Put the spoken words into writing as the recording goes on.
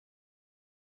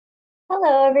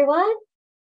Hello, everyone.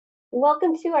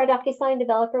 Welcome to our Docusign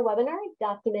developer webinar,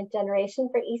 Document Generation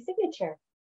for eSignature.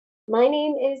 My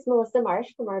name is Melissa Marsh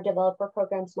from our Developer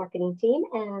Programs Marketing team,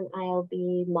 and I'll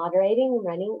be moderating and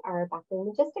running our backend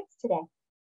logistics today.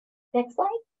 Next slide.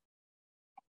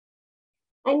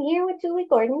 I'm here with Julie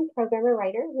Gordon, programmer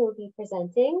writer, who will be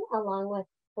presenting, along with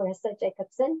Carissa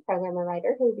Jacobson, programmer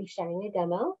writer, who will be sharing a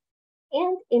demo,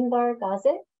 and Inbar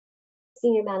Gazit,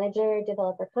 Senior Manager,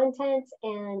 Developer Content,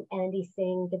 and Andy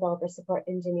Singh, Developer Support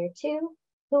Engineer 2,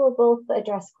 who will both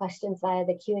address questions via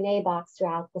the Q&A box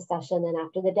throughout the session and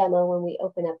after the demo when we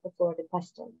open up the floor to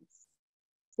questions.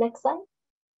 Next slide.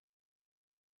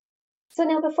 So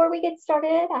now before we get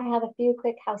started, I have a few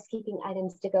quick housekeeping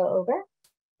items to go over.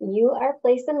 You are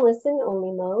placed in listen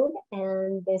only mode,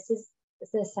 and this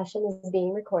session is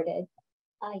being recorded.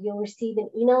 You'll receive an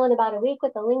email in about a week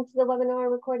with a link to the webinar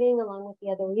recording, along with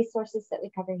the other resources that we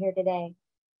cover here today.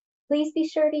 Please be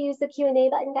sure to use the Q&A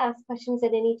button to ask questions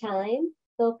at any time.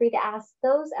 Feel free to ask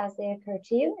those as they occur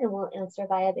to you, and we'll answer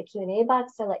via the Q&A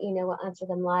box to let you know we'll answer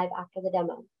them live after the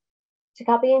demo. To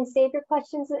copy and save your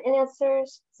questions and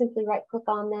answers, simply right-click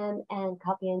on them and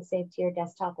copy and save to your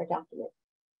desktop or document.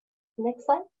 Next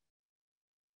slide.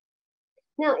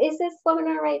 Now, is this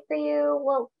webinar right for you?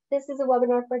 Well, this is a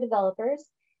webinar for developers.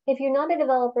 If you're not a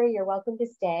developer, you're welcome to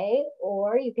stay,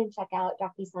 or you can check out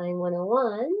Docusign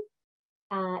 101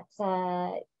 at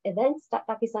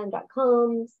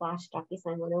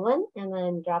events.docusign.com/Docusign101, and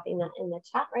I'm dropping that in the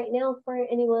chat right now for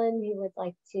anyone who would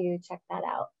like to check that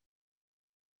out.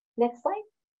 Next slide.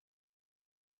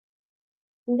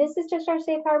 This is just our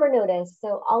safe harbor notice.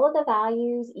 So all of the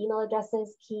values, email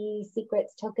addresses, keys,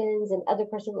 secrets, tokens, and other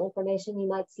personal information you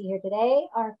might see here today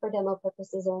are for demo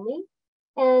purposes only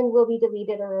and will be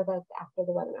deleted or revoked after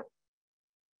the webinar.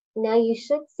 Now you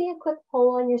should see a quick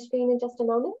poll on your screen in just a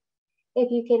moment. If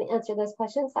you can answer those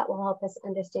questions, that will help us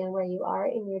understand where you are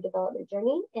in your development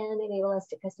journey and enable us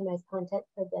to customize content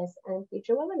for this and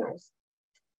future webinars.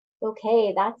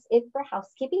 Okay, that's it for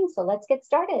housekeeping. So let's get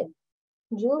started.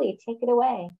 Julie, take it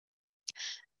away.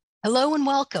 Hello and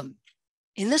welcome.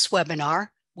 In this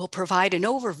webinar, we'll provide an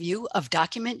overview of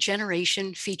document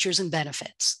generation features and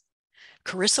benefits.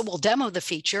 Carissa will demo the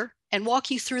feature and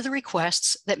walk you through the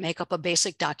requests that make up a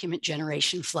basic document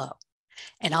generation flow.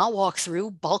 And I'll walk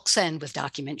through bulk send with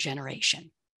document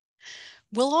generation.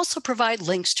 We'll also provide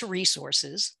links to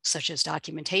resources such as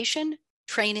documentation,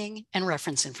 training, and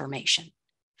reference information.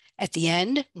 At the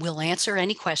end, we'll answer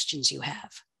any questions you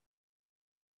have.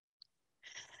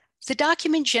 The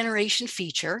document generation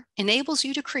feature enables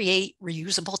you to create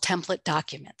reusable template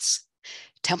documents.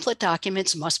 Template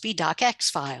documents must be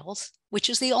docx files, which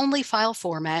is the only file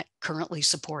format currently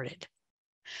supported.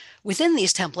 Within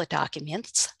these template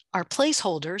documents are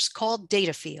placeholders called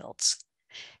data fields.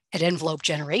 At envelope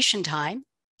generation time,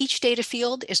 each data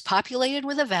field is populated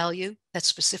with a value that's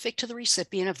specific to the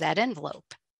recipient of that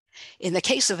envelope. In the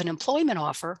case of an employment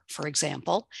offer, for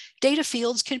example, data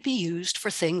fields can be used for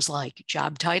things like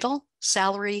job title,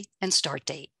 salary, and start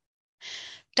date.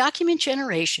 Document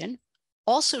generation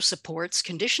also supports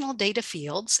conditional data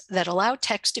fields that allow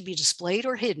text to be displayed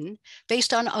or hidden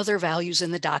based on other values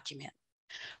in the document.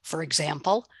 For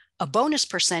example, a bonus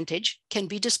percentage can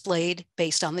be displayed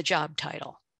based on the job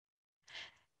title.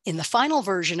 In the final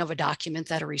version of a document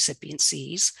that a recipient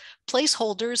sees,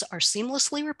 placeholders are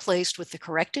seamlessly replaced with the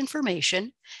correct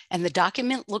information, and the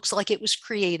document looks like it was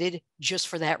created just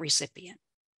for that recipient.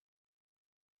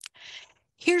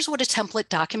 Here's what a template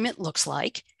document looks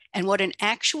like and what an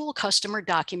actual customer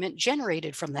document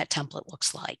generated from that template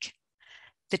looks like.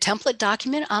 The template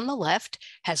document on the left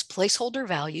has placeholder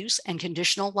values and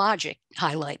conditional logic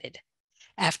highlighted.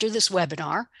 After this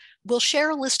webinar, we'll share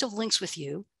a list of links with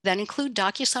you that include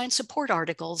Docusign support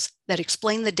articles that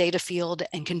explain the data field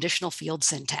and conditional field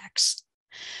syntax.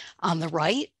 On the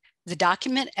right, the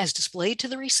document as displayed to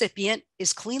the recipient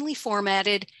is cleanly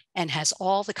formatted and has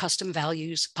all the custom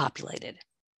values populated.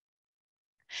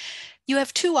 You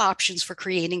have two options for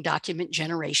creating document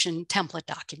generation template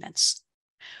documents.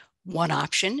 One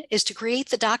option is to create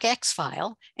the docx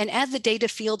file and add the data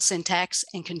field syntax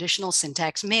and conditional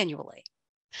syntax manually.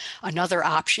 Another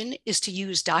option is to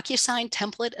use Docusign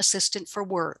Template Assistant for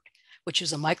Word, which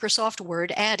is a Microsoft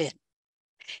Word add-in.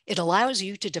 It allows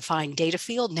you to define data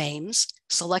field names,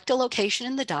 select a location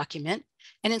in the document,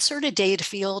 and insert a data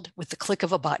field with the click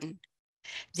of a button.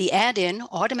 The add-in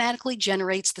automatically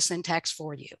generates the syntax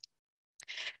for you.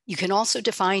 You can also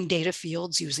define data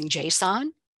fields using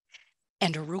JSON,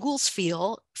 and a rules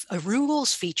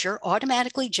feature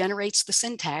automatically generates the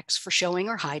syntax for showing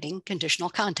or hiding conditional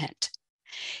content.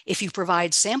 If you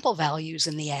provide sample values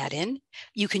in the add-in,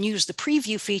 you can use the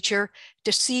preview feature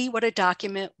to see what a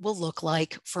document will look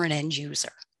like for an end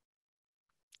user.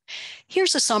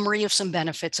 Here's a summary of some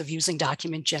benefits of using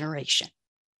document generation.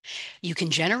 You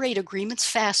can generate agreements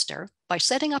faster by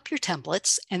setting up your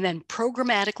templates and then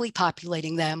programmatically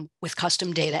populating them with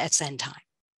custom data at send time.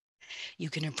 You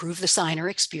can improve the signer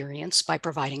experience by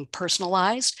providing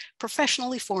personalized,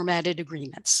 professionally formatted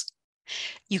agreements.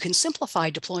 You can simplify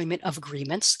deployment of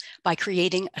agreements by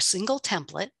creating a single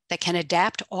template that can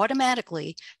adapt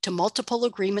automatically to multiple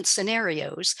agreement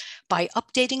scenarios by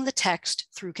updating the text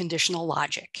through conditional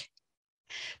logic.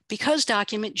 Because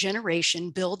document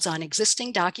generation builds on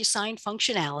existing Docusign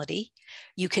functionality,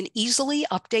 you can easily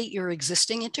update your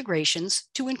existing integrations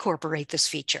to incorporate this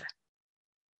feature.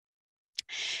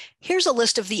 Here's a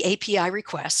list of the API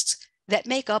requests that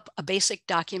make up a basic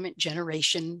document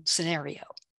generation scenario,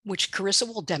 which Carissa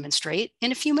will demonstrate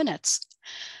in a few minutes.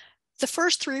 The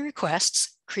first three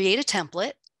requests: create a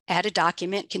template, add a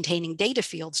document containing data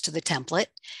fields to the template,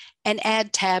 and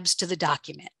add tabs to the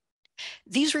document.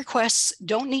 These requests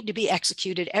don't need to be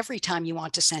executed every time you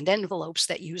want to send envelopes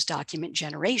that use document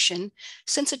generation,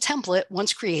 since a template,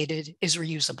 once created, is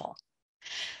reusable.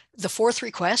 The fourth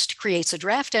request creates a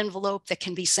draft envelope that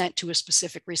can be sent to a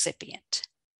specific recipient.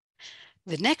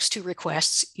 The next two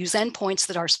requests use endpoints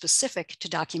that are specific to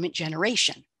document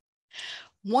generation.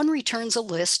 One returns a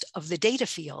list of the data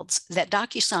fields that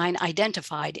Docusign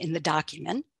identified in the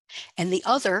document, and the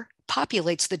other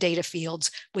populates the data fields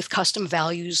with custom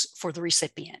values for the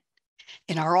recipient.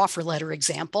 In our offer letter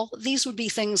example, these would be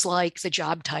things like the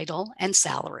job title and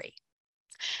salary.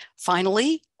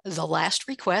 Finally, the last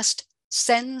request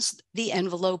sends the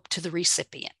envelope to the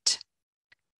recipient.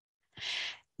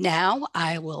 Now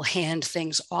I will hand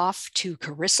things off to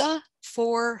Carissa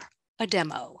for a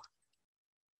demo.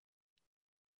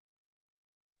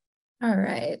 All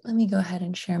right, let me go ahead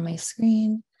and share my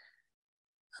screen.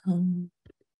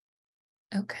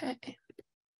 Okay.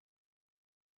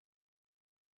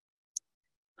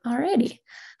 Alrighty.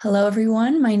 Hello,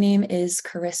 everyone. My name is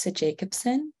Carissa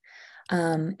Jacobson.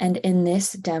 And in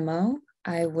this demo,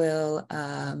 I will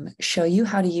show you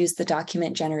how to use the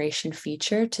document generation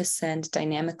feature to send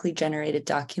dynamically generated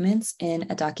documents in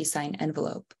a Docusign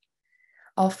envelope.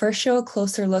 I'll first show a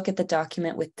closer look at the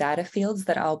document with data fields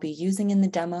that I'll be using in the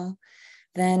demo.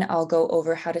 Then I'll go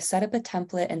over how to set up a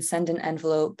template and send an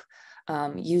envelope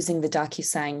using the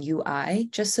Docusign UI,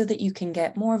 just so that you can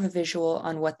get more of a visual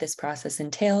on what this process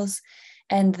entails.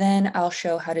 And then I'll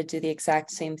show how to do the exact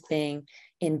same thing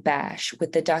in Bash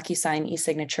with the Docusign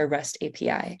eSignature REST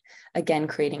API, again,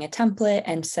 creating a template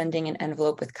and sending an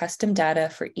envelope with custom data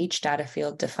for each data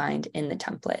field defined in the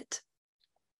template.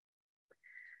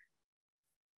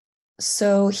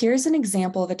 So here's an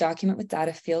example of a document with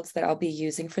data fields that I'll be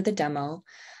using for the demo.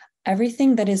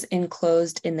 Everything that is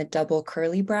enclosed in the double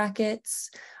curly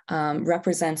brackets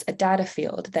represents a data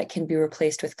field that can be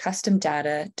replaced with custom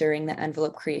data during the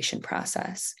envelope creation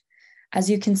process. As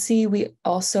you can see, we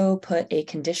also put a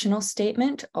conditional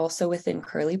statement also within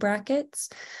curly brackets,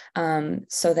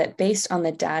 so that based on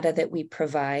the data that we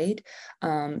provide,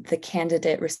 the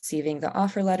candidate receiving the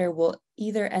offer letter will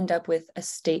either end up with a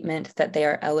statement that they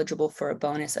are eligible for a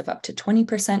bonus of up to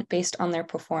 20% based on their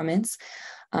performance,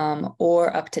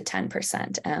 or up to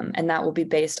 10%, and that will be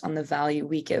based on the value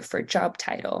we give for job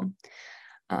title.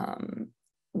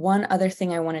 One other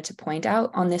thing I wanted to point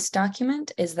out on this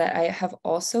document is that I have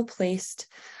also placed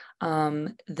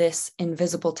this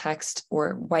invisible text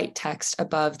or white text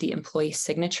above the employee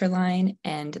signature line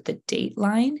and the date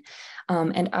line.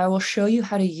 And I will show you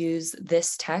how to use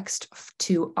this text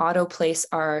to auto place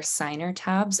our signer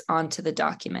tabs onto the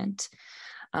document.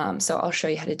 So I'll show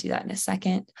you how to do that in a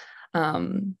second.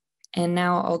 And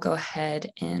now I'll go ahead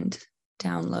and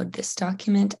download this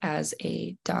document as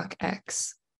a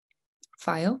docx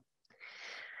file.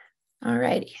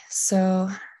 Alrighty, so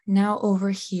now over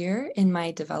here in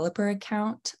my developer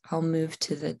account, I'll move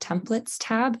to the templates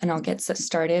tab and I'll get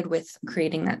started with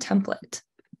creating that template.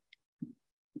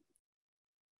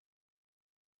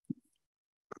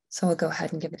 So I'll go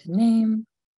ahead and give it a name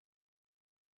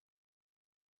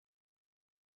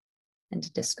and a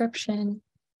description.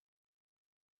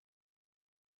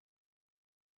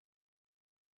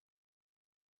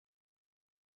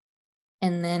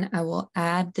 And then I will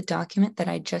add the document that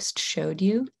I just showed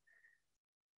you.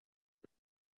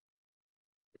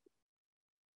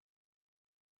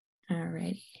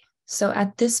 Alrighty. So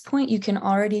at this point, you can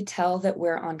already tell that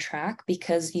we're on track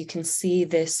because you can see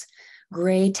this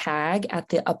gray tag at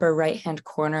the upper right-hand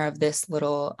corner of this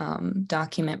little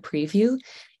document preview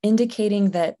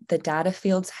indicating that the data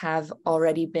fields have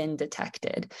already been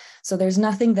detected. So there's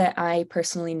nothing that I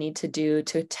personally need to do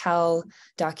to tell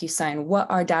Docusign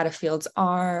what our data fields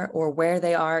are or where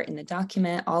they are in the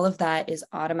document. All of that is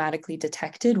automatically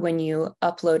detected when you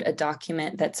upload a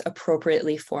document that's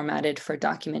appropriately formatted for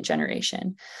document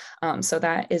generation. So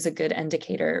that is a good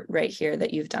indicator right here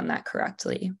that you've done that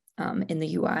correctly in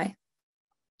the UI.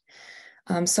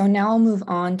 So now I'll move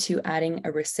on to adding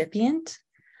a recipient.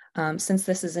 Since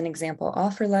this is an example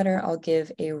offer letter, I'll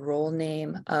give a role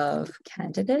name of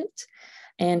candidate.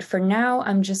 And for now,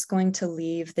 I'm just going to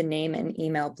leave the name and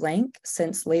email blank,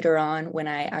 since later on, when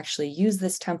I actually use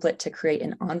this template to create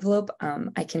an envelope,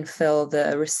 I can fill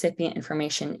the recipient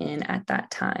information in at that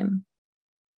time.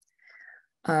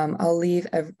 I'll leave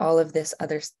all of these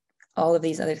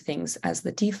other things as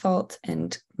the default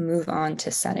and move on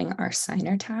to setting our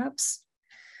signer tabs.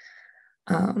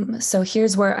 So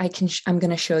here's where I'm going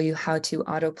to show you how to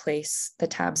auto place the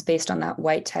tabs based on that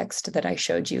white text that I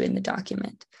showed you in the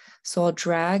document. So I'll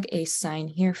drag a sign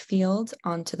here field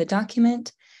onto the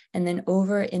document, and then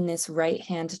over in this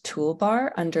right-hand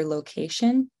toolbar under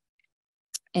location,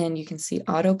 and you can see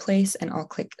auto place, and I'll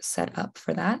click set up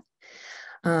for that.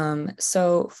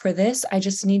 So for this, I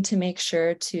just need to make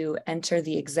sure to enter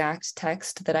the exact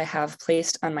text that I have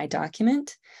placed on my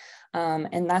document.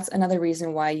 And that's another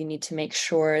reason why you need to make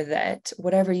sure that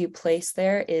whatever you place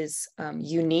there is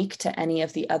unique to any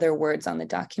of the other words on the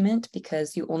document,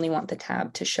 because you only want the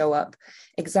tab to show up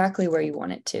exactly where you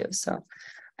want it to. So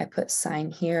I put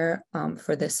sign here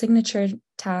for the signature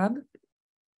tab.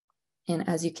 And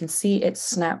as you can see, it's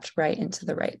snapped right into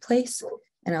the right place.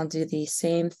 And I'll do the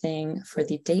same thing for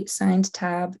the date signed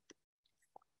tab.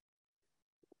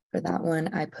 For that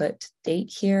one, I put date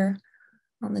here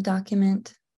on the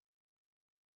document.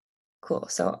 Cool,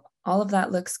 so all of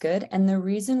that looks good. And the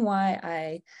reason why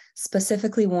I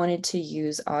specifically wanted to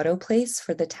use autoplace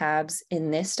for the tabs in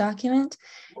this document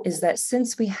is that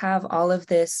since we have all of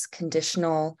this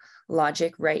conditional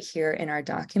logic right here in our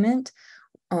document,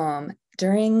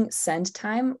 during send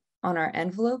time on our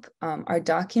envelope, our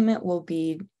document will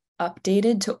be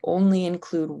updated to only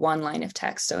include one line of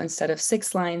text. So instead of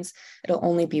 6 lines, it'll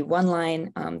only be 1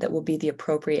 line that will be the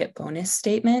appropriate bonus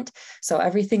statement. So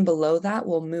everything below that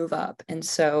will move up. And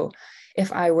so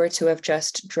if I were to have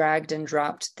just dragged and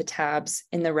dropped the tabs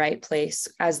in the right place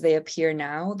as they appear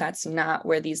now, that's not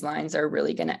where these lines are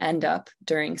really going to end up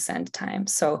during send time.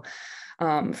 So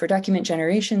for document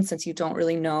generation, since you don't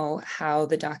really know how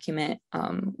the document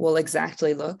will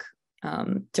exactly look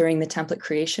during the template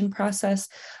creation process,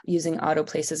 using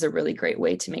autoplace is a really great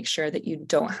way to make sure that you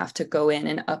don't have to go in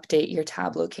and update your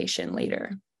tab location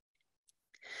later.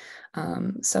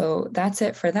 So that's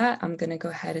it for that. I'm going to go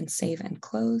ahead and save and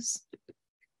close.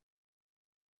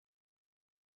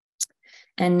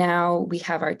 And now we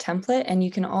have our template, and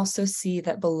you can also see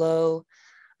that below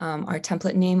our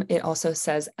template name, it also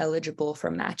says eligible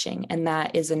for matching. And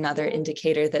that is another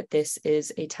indicator that this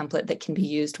is a template that can be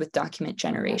used with document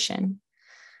generation.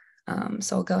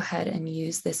 So I'll go ahead and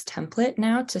use this template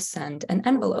now to send an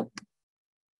envelope.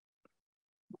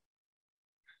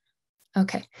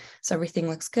 Okay, so everything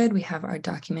looks good. We have our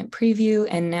document preview,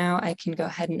 and now I can go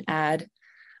ahead and add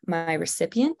my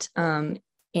recipient. And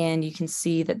you can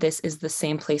see that this is the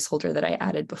same placeholder that I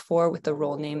added before with the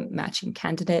role name matching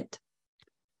candidate.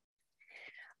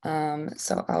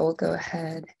 So I will go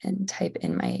ahead and type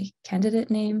in my candidate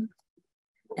name.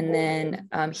 And then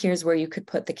here's where you could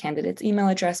put the candidate's email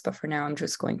address, but for now I'm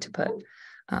just going to put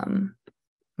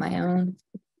my own,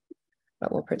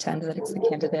 but we'll pretend that it's the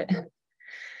candidate.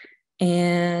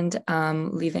 And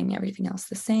leaving everything else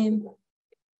the same.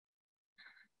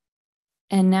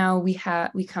 And now we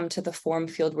come to the form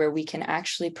field where we can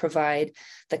actually provide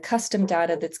the custom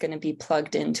data that's going to be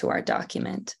plugged into our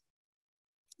document.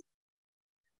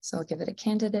 So I'll give it a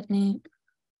candidate name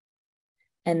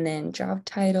and then job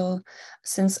title.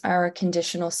 Since our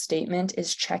conditional statement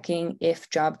is checking if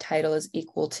job title is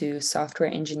equal to software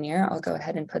engineer, I'll go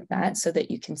ahead and put that so that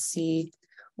you can see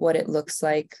what it looks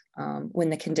like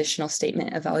when the conditional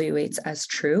statement evaluates as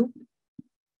true.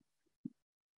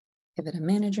 Give it a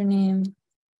manager name,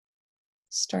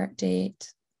 start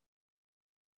date,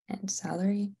 and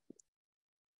salary.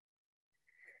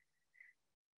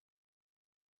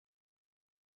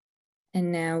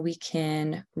 And now we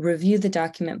can review the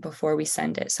document before we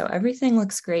send it. So everything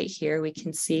looks great here. We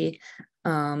can see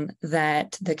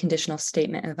that the conditional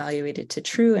statement evaluated to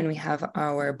true, and we have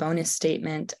our bonus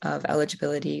statement of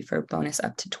eligibility for bonus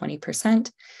up to 20%.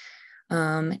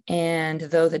 And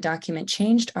though the document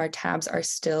changed, our tabs are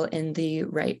still in the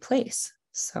right place.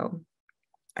 So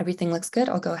everything looks good.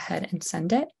 I'll go ahead and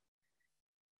send it.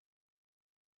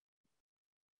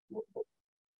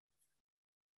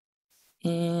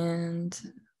 And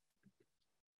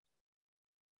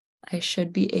I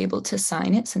should be able to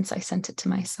sign it since I sent it to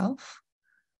myself.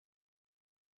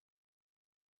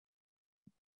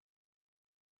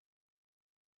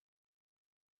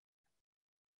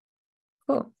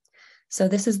 Cool. So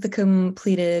this is the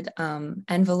completed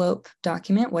envelope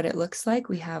document, what it looks like.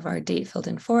 We have our date filled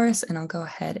in for us, and I'll go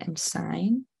ahead and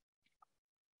sign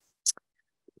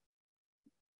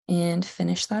and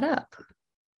finish that up.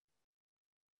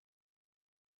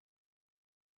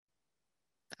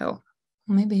 Oh,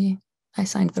 maybe I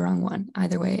signed the wrong one.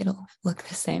 Either way, it'll look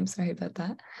the same. Sorry about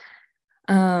that.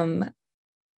 All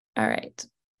right.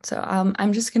 So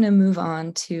I'm just going to move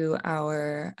on to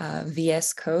our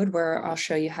VS Code, where I'll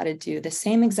show you how to do the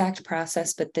same exact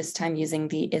process, but this time using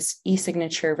the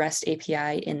eSignature REST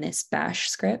API in this bash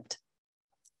script.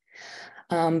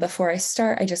 Before I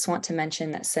start, I just want to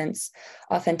mention that since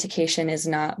authentication is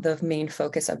not the main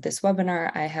focus of this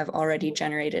webinar, I have already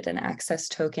generated an access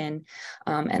token,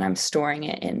 and I'm storing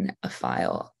it in a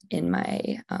file in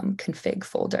my config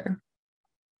folder.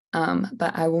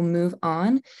 But I will move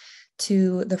on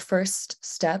to the first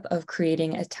step of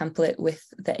creating a template with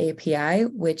the API,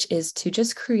 which is to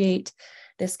just create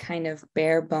this kind of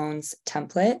bare bones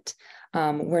template.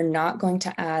 We're not going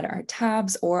to add our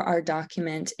tabs or our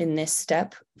document in this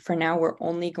step. For now, we're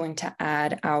only going to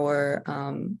add our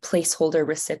placeholder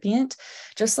recipient.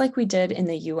 Just like we did in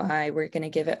the UI, we're going to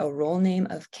give it a role name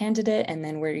of candidate, and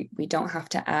then we don't have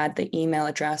to add the email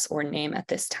address or name at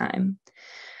this time.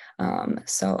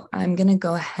 So I'm going to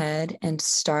go ahead and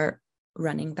start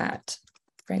running that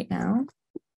right now.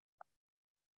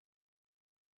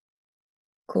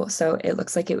 Cool. So it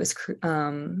looks like it was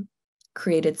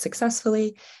created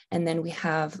successfully. And then we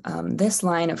have this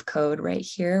line of code right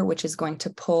here, which is going to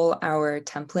pull our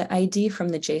template ID from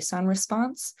the JSON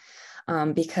response,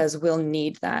 because we'll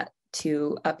need that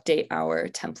to update our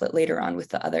template later on with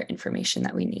the other information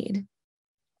that we need.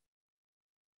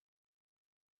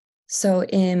 So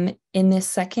in this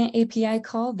second API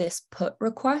call, this put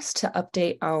request to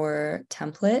update our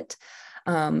template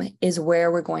is where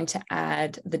we're going to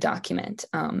add the document.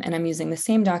 And I'm using the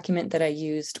same document that I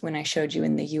used when I showed you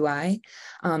in the UI.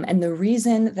 And the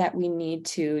reason that we need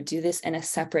to do this in a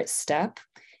separate step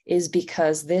is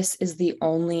because this is the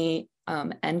only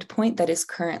endpoint that is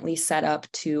currently set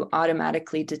up to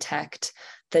automatically detect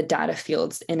the data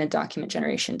fields in a document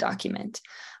generation document.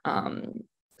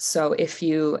 So if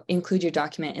you include your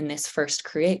document in this first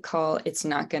create call, it's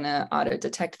not going to auto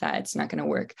detect that. It's not going to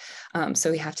work.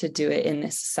 So we have to do it in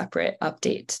this separate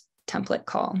update template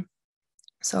call.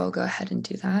 So I'll go ahead and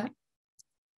do that.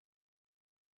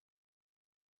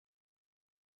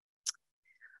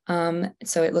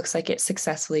 So it looks like it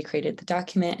successfully created the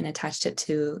document and attached it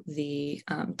to the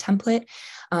template.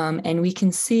 And we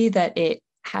can see that it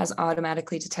has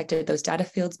automatically detected those data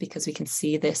fields because we can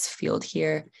see this field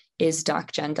here is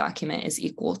docgen document is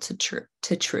equal to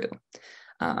true.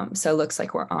 So it looks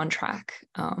like we're on track.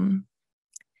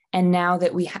 And now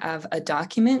that we have a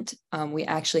document, we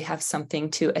actually have something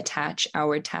to attach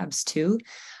our tabs to.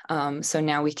 So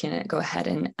now we can go ahead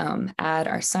and add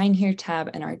our sign here tab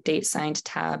and our date signed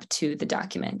tab to the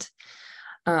document.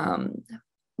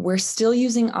 We're still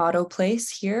using autoplace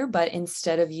here, but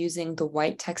instead of using the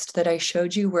white text that I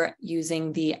showed you, we're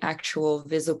using the actual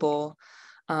visible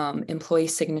employee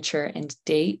signature and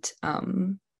date,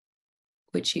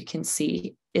 which you can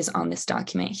see is on this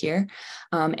document here.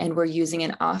 And we're using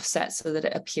an offset so that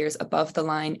it appears above the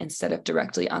line instead of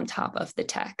directly on top of the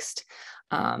text.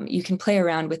 You can play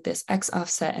around with this X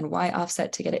offset and Y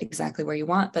offset to get it exactly where you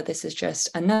want, but this is just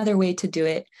another way to do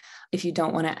it if you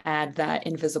don't want to add that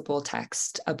invisible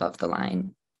text above the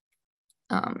line.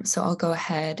 So I'll go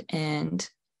ahead and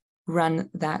run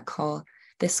that call,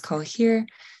 this call here,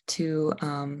 to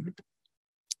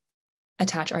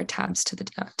attach our tabs to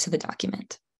the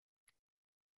document.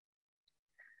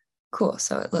 Cool,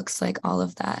 so it looks like all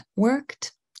of that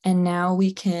worked. And now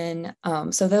we can,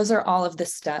 so those are all of the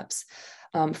steps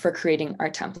for creating our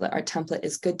template. Our template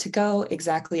is good to go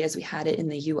exactly as we had it in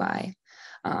the UI.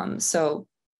 So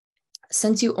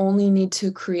since you only need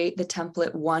to create the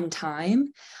template one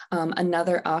time,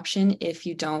 another option, if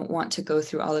you don't want to go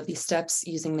through all of these steps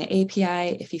using the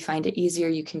API, if you find it easier,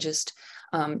 you can just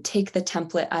take the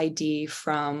template ID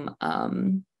from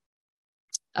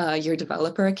your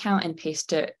developer account and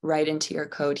paste it right into your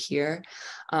code here.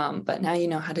 But now you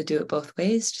know how to do it both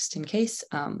ways, just in case.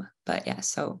 But yeah,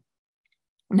 so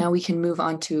now we can move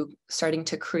on to starting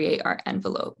to create our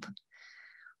envelope.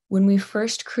 When we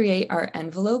first create our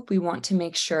envelope, we want to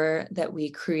make sure that we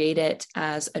create it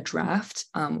as a draft.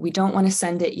 We don't want to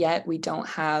send it yet. We don't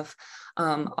have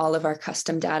all of our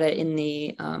custom data in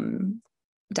the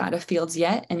data fields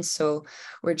yet. And so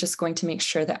we're just going to make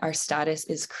sure that our status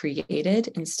is created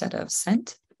instead of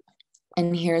sent.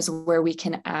 And here's where we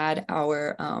can add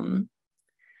our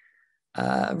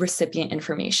recipient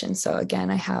information. So again,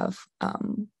 I have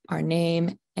our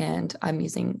name, and I'm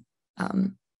using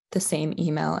the same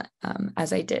email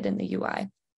as I did in the UI.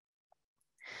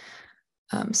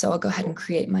 So I'll go ahead and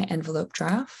create my envelope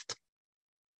draft.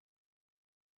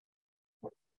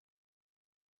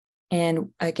 And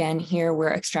again, here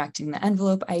we're extracting the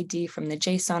envelope ID from the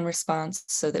JSON response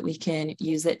so that we can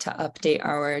use it to update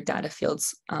our data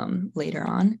fields later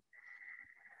on.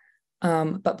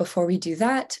 But before we do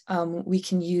that, we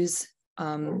can use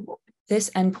this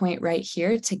endpoint right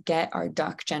here to get our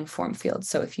DocGen form field.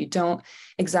 So if you don't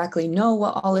exactly know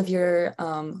what all of your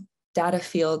data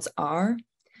fields are,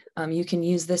 you can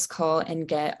use this call and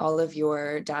get all of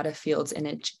your data fields in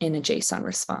a JSON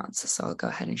response. So I'll go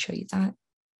ahead and show you that.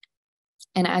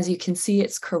 And as you can see,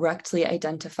 it's correctly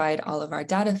identified all of our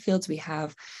data fields. We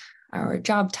have our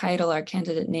job title, our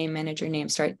candidate name, manager name,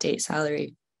 start date,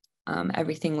 salary.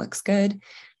 Everything looks good.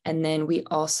 And then we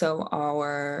also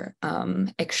are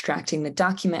extracting the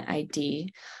document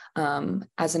ID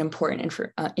as an important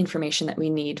information that we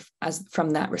need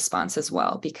from that response as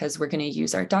well, because we're going to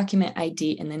use our document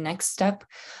ID in the next step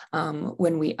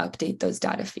when we update those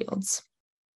data fields.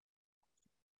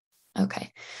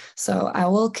 Okay, so I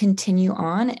will continue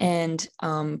on and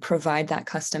provide that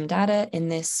custom data. In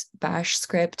this bash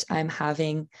script, I'm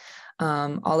having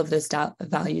all of those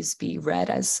values be read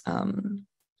as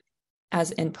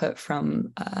input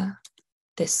from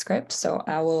this script. So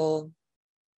I will,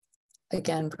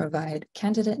 again, provide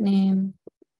candidate name.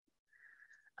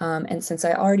 And since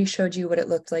I already showed you what it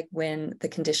looked like when the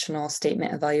conditional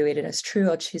statement evaluated as true,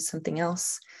 I'll choose something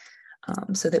else.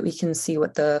 So that we can see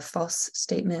what the false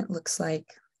statement looks like.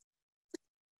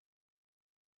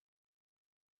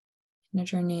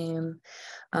 Manager name,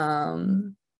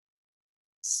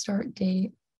 start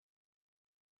date,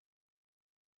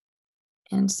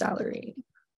 and salary.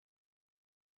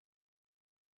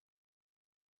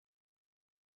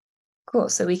 Cool,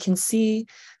 so we can see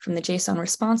from the JSON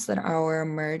response that our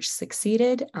merge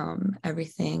succeeded.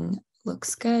 Everything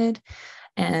looks good.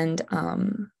 And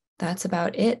that's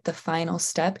about it. The final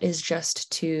step is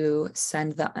just to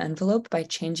send the envelope by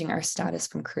changing our status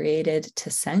from created to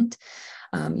sent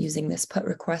using this put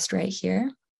request right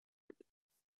here.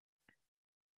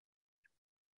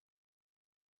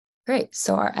 Great,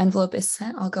 so our envelope is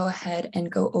sent. I'll go ahead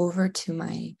and go over to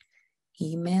my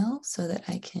email so that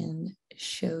I can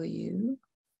show you.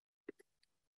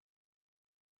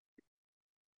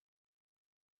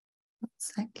 1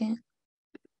 second.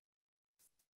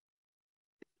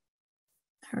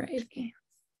 All righty.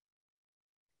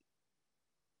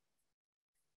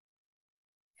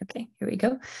 Okay, here we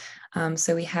go.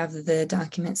 So we have the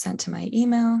document sent to my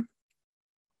email,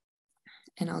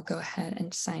 and I'll go ahead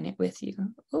and sign it with you.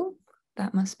 Oh,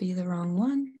 that must be the wrong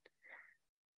one.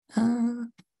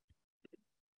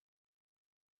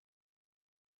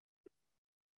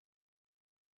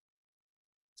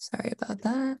 Sorry about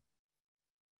that.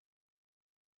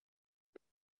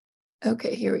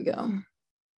 Okay, here we go.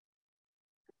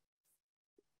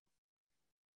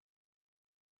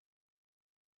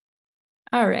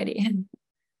 Alrighty.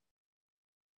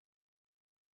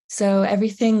 So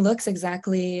everything looks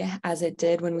exactly as it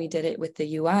did when we did it with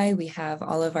the UI. We have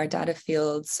all of our data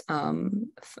fields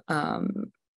subbed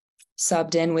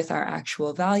in with our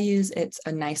actual values. It's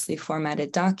a nicely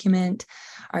formatted document.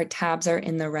 Our tabs are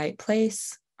in the right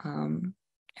place.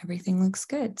 Everything looks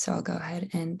good. So I'll go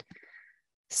ahead and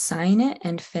sign it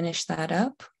and finish that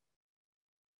up.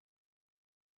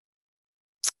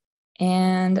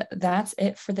 And that's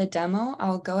it for the demo.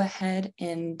 I'll go ahead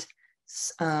and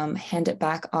hand it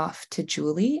back off to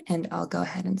Julie, and I'll go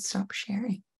ahead and stop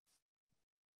sharing.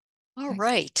 All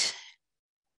right.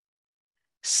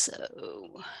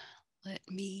 So let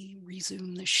me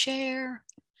resume the share.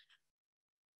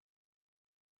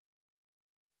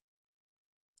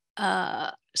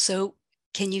 So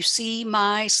can you see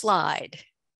my slide?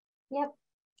 Yep.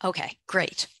 Okay,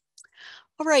 great.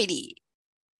 All righty.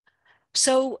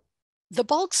 So the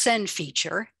bulk send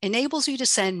feature enables you to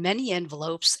send many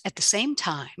envelopes at the same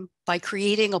time by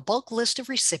creating a bulk list of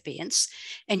recipients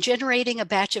and generating a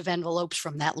batch of envelopes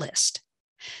from that list.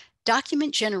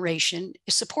 Document generation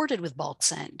is supported with bulk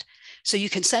send, so you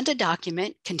can send a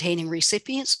document containing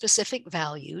recipient-specific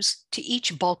values to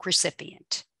each bulk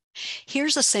recipient.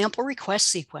 Here's a sample request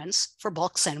sequence for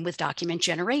bulk send with document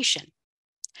generation.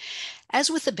 As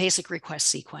with the basic request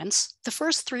sequence, the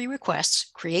first 3 requests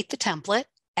create the template,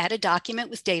 add a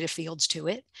document with data fields to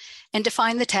it, and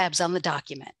define the tabs on the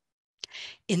document.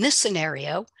 In this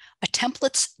scenario, a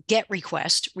template's GET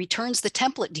request returns the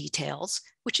template details,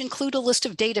 which include a list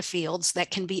of data fields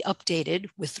that can be updated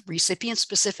with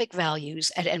recipient-specific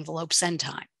values at envelope send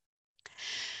time.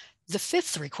 The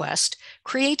fifth request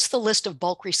creates the list of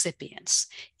bulk recipients,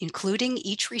 including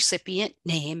each recipient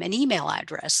name and email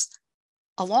address.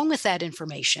 Along with that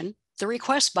information, the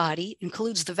request body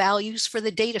includes the values for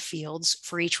the data fields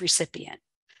for each recipient.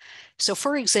 So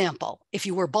for example, if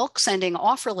you were bulk sending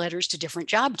offer letters to different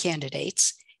job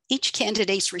candidates, each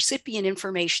candidate's recipient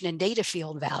information and data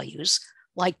field values,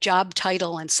 like job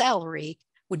title and salary,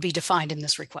 would be defined in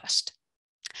this request.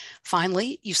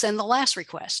 Finally, you send the last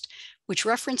request, which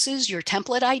references your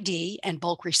template ID and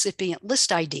bulk recipient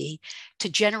list ID to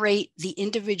generate the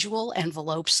individual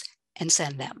envelopes and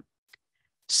send them.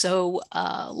 So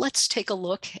let's take a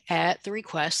look at the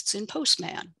requests in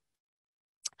Postman.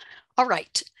 All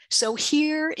right, so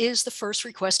here is the first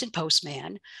request in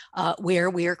Postman where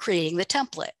we are creating the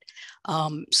template.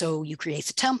 So you create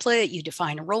the template, you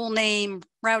define a role name,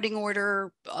 routing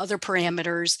order, other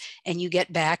parameters, and you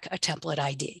get back a template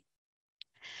ID.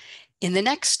 In the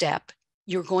next step,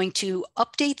 you're going to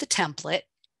update the template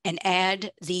and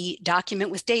add the document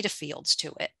with data fields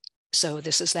to it. So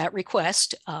this is that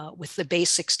request with the base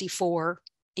 64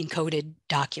 encoded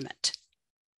document.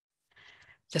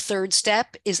 The third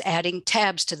step is adding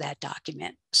tabs to that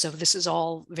document. So this is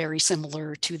all very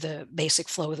similar to the basic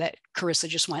flow that Carissa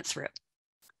just went through.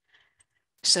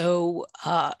 So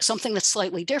something that's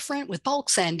slightly different with bulk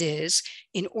send is,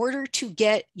 in order to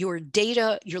get your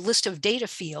data, your list of data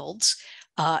fields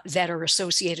that are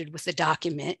associated with the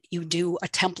document, you do a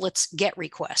template's GET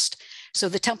request. So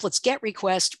the template's GET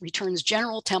request returns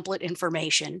general template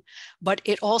information, but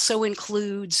it also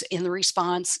includes in the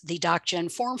response the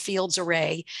DocGen form fields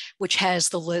array, which has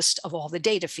the list of all the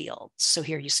data fields. So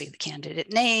here you see the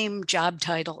candidate name, job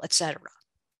title, etc.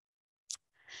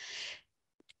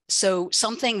 So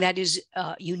something that is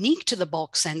unique to the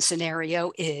bulk send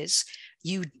scenario is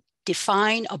you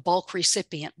define a bulk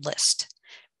recipient list,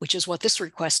 which is what this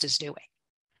request is doing.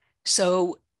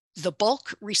 So the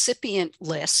bulk recipient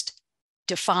list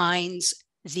defines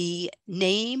the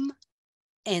name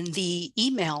and the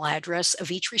email address of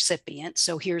each recipient.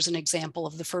 So here's an example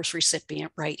of the first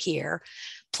recipient right here.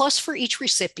 Plus for each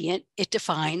recipient, it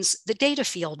defines the data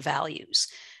field values.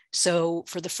 So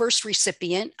for the first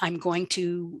recipient, I'm going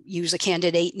to use a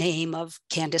candidate name of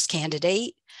Candace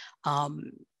Candidate,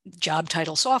 job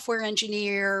title software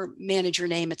engineer, manager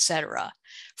name, etc.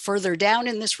 Further down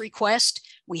in this request,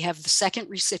 we have the second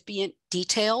recipient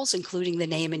details, including the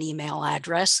name and email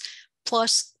address,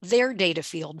 plus their data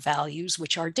field values,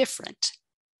 which are different.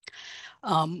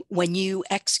 When you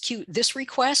execute this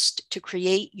request to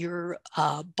create your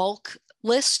bulk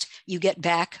list, you get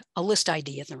back a list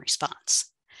ID in the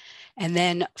response. And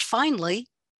then finally,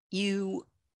 you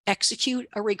execute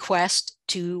a request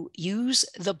to use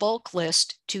the bulk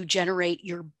list to generate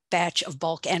your batch of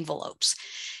bulk envelopes.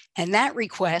 And that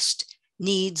request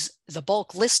needs the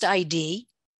bulk list ID,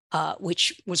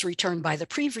 which was returned by the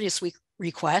previous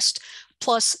request,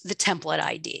 plus the template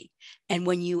ID. And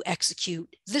when you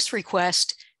execute this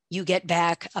request, you get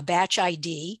back a batch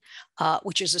ID,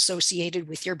 which is associated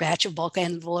with your batch of bulk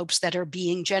envelopes that are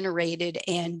being generated,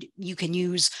 and you can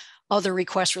use other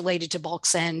requests related to bulk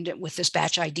send with this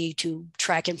batch ID to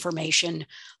track information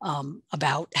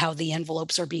about how the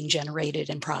envelopes are being generated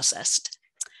and processed.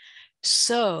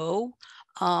 So,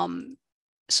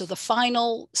 so the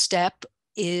final step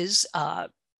is,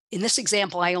 in this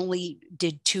example, I only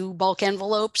did 2 bulk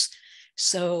envelopes.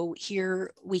 So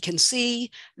here we can see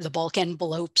the bulk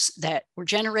envelopes that were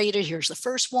generated. Here's the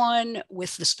first one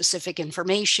with the specific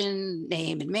information,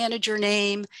 name and manager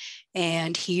name.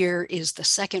 And here is the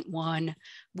second one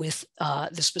with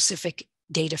the specific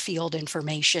data field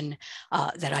information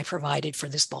that I provided for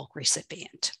this bulk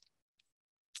recipient.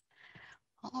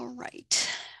 All right.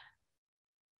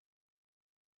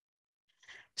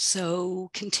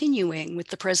 So continuing with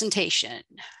the presentation.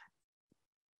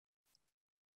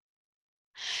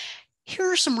 Here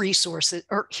are some resources,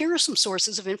 or here are some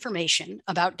sources of information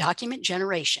about document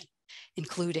generation,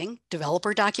 including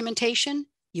developer documentation,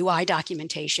 UI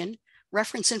documentation,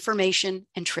 reference information,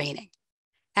 and training.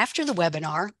 After the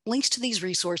webinar, links to these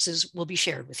resources will be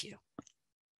shared with you.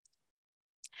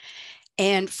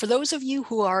 And for those of you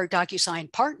who are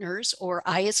Docusign partners or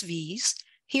ISVs,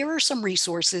 here are some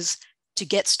resources to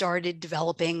get started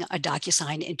developing a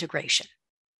Docusign integration.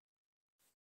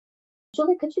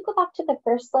 Julie, could you go back to the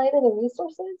first slide of the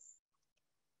resources?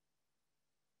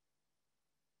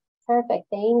 Perfect,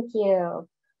 thank you.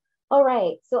 All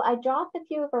right, so I dropped a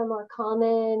few of our more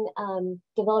common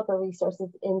developer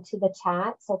resources into the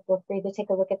chat, so feel free to take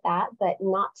a look at that, but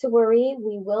not to worry.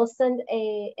 We will send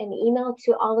an email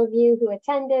to all of you who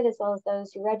attended, as well as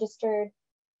those who registered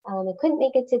and couldn't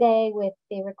make it today, with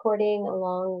the recording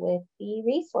along with the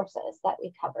resources that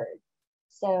we covered.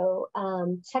 So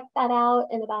check that out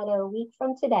in about a week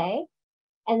from today.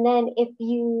 And then if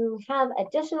you have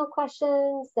additional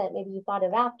questions that maybe you thought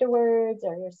of afterwards,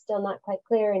 or you're still not quite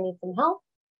clear and need some help,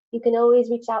 you can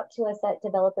always reach out to us at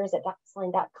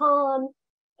developers@docusign.com,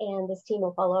 and this team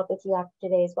will follow up with you after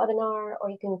today's webinar,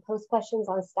 or you can post questions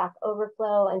on Stack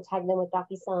Overflow and tag them with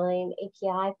Docusign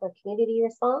API for community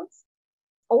response,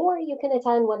 or you can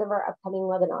attend one of our upcoming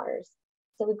webinars.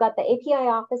 So we've got the API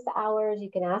office hours.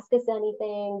 You can ask us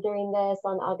anything during this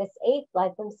on August 8th,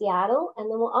 live from Seattle.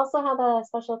 And then we'll also have a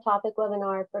special topic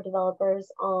webinar for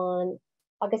developers on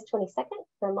August 22nd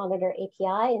for Monitor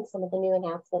API and some of the new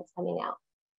announcements coming out.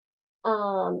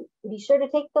 Be sure to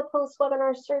take the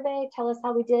post-webinar survey. Tell us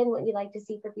how we did and what you'd like to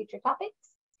see for future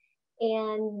topics.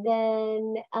 And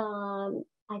then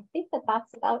I think that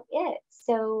that's about it.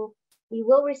 So you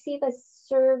will receive a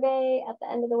survey at the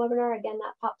end of the webinar. Again,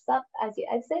 that pops up as you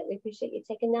exit. We appreciate you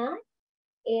taking that.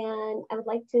 And I would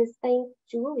like to thank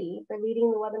Julie for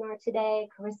leading the webinar today,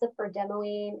 Carissa for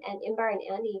demoing, and Imbar and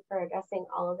Andy for addressing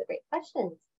all of the great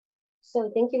questions.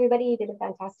 So thank you, everybody. You did a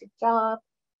fantastic job.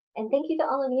 And thank you to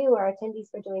all of you, our attendees,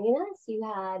 for joining us. You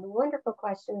had wonderful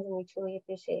questions, and we truly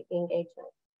appreciate the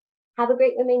engagement. Have a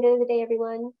great remainder of the day,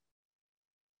 everyone.